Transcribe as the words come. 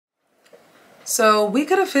So we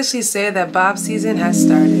could officially say that bob season has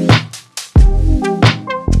started.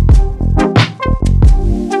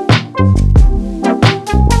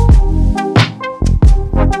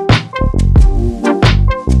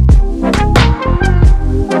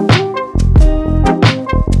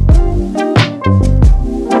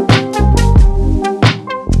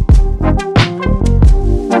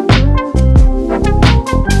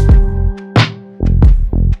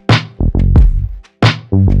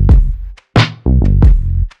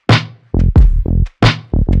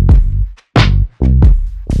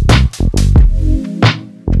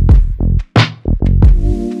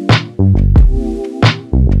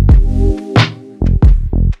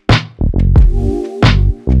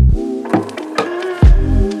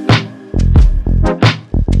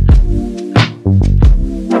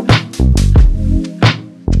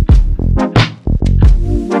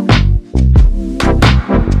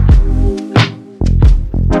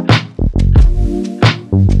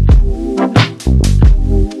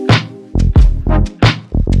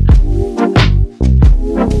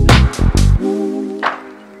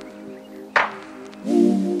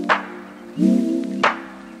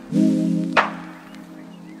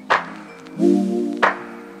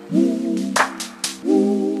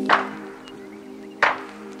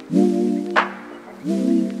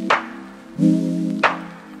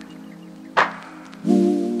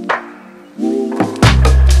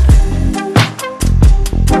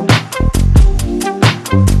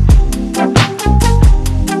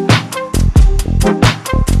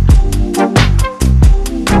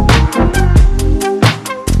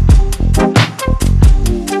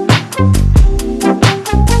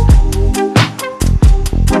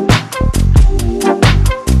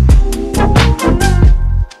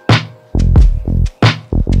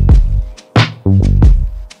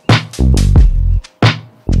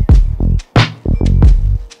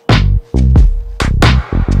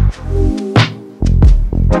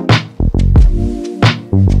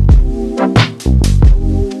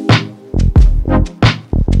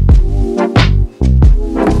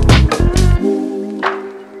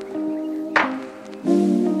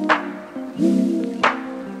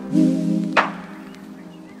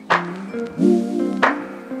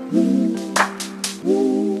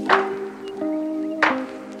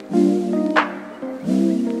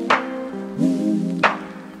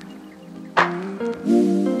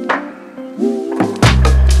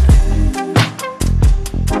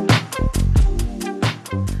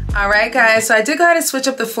 Alright guys, so I did go ahead and switch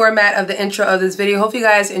up the format of the intro of this video. Hope you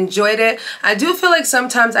guys enjoyed it. I do feel like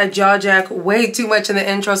sometimes I jaw jack way too much in the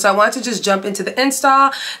intro, so I want to just jump into the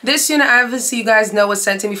install. This unit, obviously you guys know, was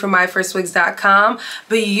sent to me from Myfirstwigs.com.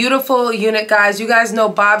 Beautiful unit, guys. You guys know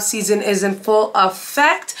bob season is in full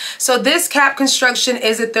effect. So this cap construction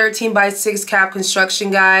is a 13 by 6 cap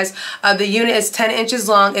construction, guys. The unit is 10 inches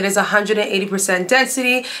long. It is 180%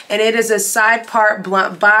 density, and it is a side part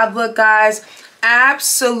blunt bob look, guys.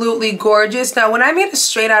 Absolutely gorgeous. Now, when I made a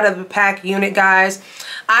straight out of the pack unit, guys,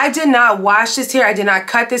 I did not wash this hair. I did not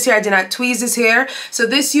cut this hair. I did not tweeze this hair. So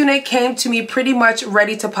this unit came to me pretty much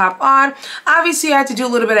ready to pop on. Obviously, I had to do a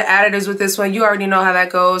little bit of additives with this one. You already know how that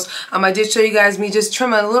goes. I did show you guys me just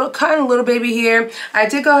trimming a little, cutting a little baby hair. I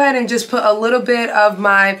did go ahead and just put a little bit of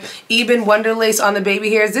my Eben Wonder Lace on the baby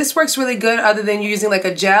hairs. This works really good other than using like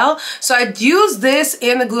a gel. So I used this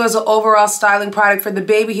and the glue as an overall styling product for the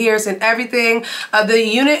baby hairs and everything. The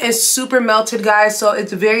unit is super melted, guys, so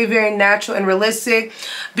it's very, very natural and realistic.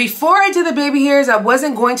 Before I did the baby hairs, I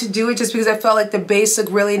wasn't going to do it just because I felt like the base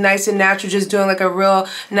looked really nice and natural, just doing like a real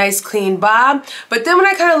nice clean bob. But then when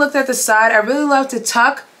I kind of looked at the side, I really love to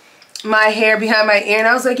tuck my hair behind my ear, and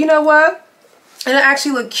I was like, you know what? And it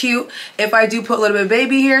actually look cute if I do put a little bit of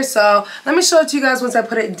baby hair. So let me show it to you guys once I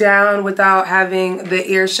put it down without having the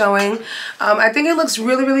ear showing. I think it looks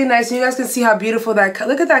really, really nice, and you guys can see how beautiful that cut.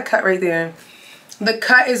 Look at that cut right there. The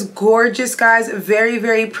cut is gorgeous, guys. Very,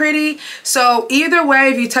 very pretty. So either way,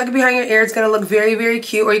 if you tuck it behind your ear, it's going to look very, very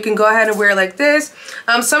cute. Or you can go ahead and wear it like this.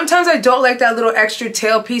 Sometimes I don't like that little extra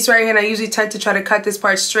tail piece right here, and I usually tend to try to cut this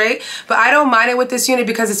part straight. But I don't mind it with this unit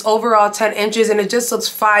because it's overall 10 inches and it just looks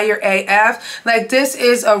fire AF. Like, this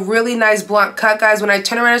is a really nice blunt cut, guys. When I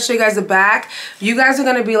turn around and show you guys the back, you guys are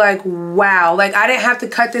going to be like, wow. Like, I didn't have to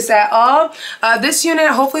cut this at all. This unit,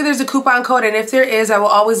 hopefully there's a coupon code, and if there is, I will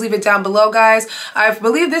always leave it down below, guys. I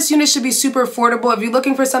believe this unit should be super affordable. If you're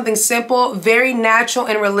looking for something simple, very natural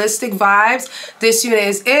and realistic vibes, this unit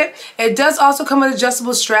is it. It does also come with an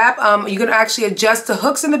adjustable strap. You can actually adjust the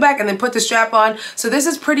hooks in the back and then put the strap on. So this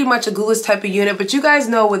is pretty much a glueless type of unit, but you guys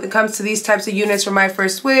know when it comes to these types of units from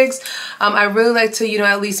Myfirstwigs, I really like to, you know,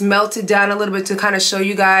 at least melt it down a little bit to kind of show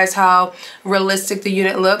you guys how realistic the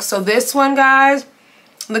unit looks. So this one, guys,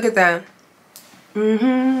 look at that.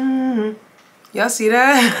 Y'all see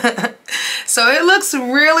that? So it looks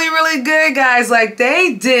really, really good, guys. Like,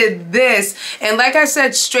 they did this. And like I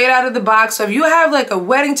said, straight out of the box. So if you have like a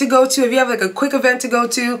wedding to go to, if you have like a quick event to go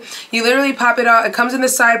to, you literally pop it out. It comes in the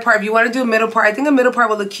side part. If you want to do a middle part, I think a middle part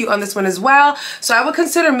will look cute on this one as well. So I would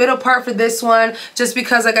consider middle part for this one, just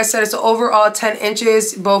because, like I said, it's overall 10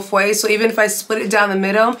 inches both ways. So even if I split it down the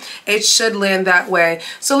middle, it should land that way.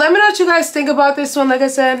 So let me know what you guys think about this one. Like I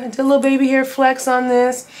said, I did a little baby hair flex on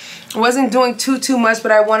this. Wasn't doing too much,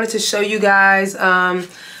 but I wanted to show you guys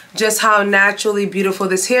just how naturally beautiful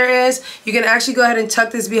this hair is. You can actually go ahead and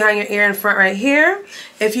tuck this behind your ear in front right here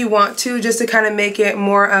if you want to, just to kind of make it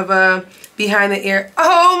more of a behind the ear.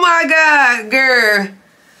 Oh my god, girl,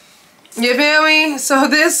 you feel me? So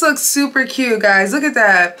this looks super cute, guys. Look at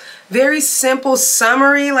that. Very simple,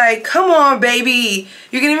 summery. Like, come on, baby.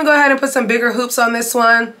 You can even go ahead and put some bigger hoops on this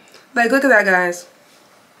one. Like, look at that, guys.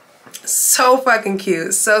 So fucking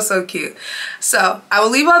cute. So cute. So I will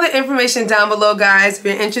leave all the information down below, guys, if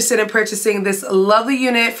you're interested in purchasing this lovely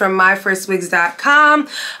unit from myfirstwigs.com.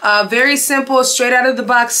 Very simple, straight out of the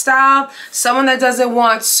box style. Someone that doesn't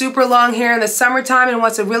want super long hair in the summertime and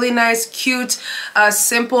wants a really nice, cute,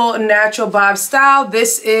 simple, natural bob style,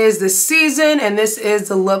 this is the season and this is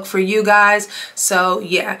the look for you guys. So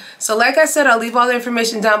yeah. So like I said, I'll leave all the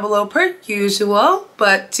information down below per usual,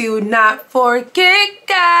 but do not forget,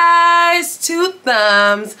 guys, to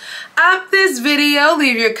thumbs up this video,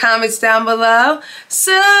 leave your comments down below,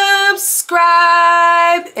 subscribe,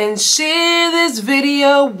 and share this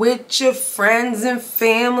video with your friends and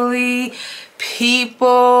family,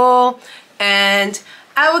 people, and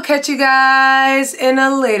I will catch you guys in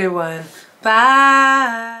a later one.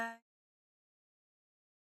 Bye.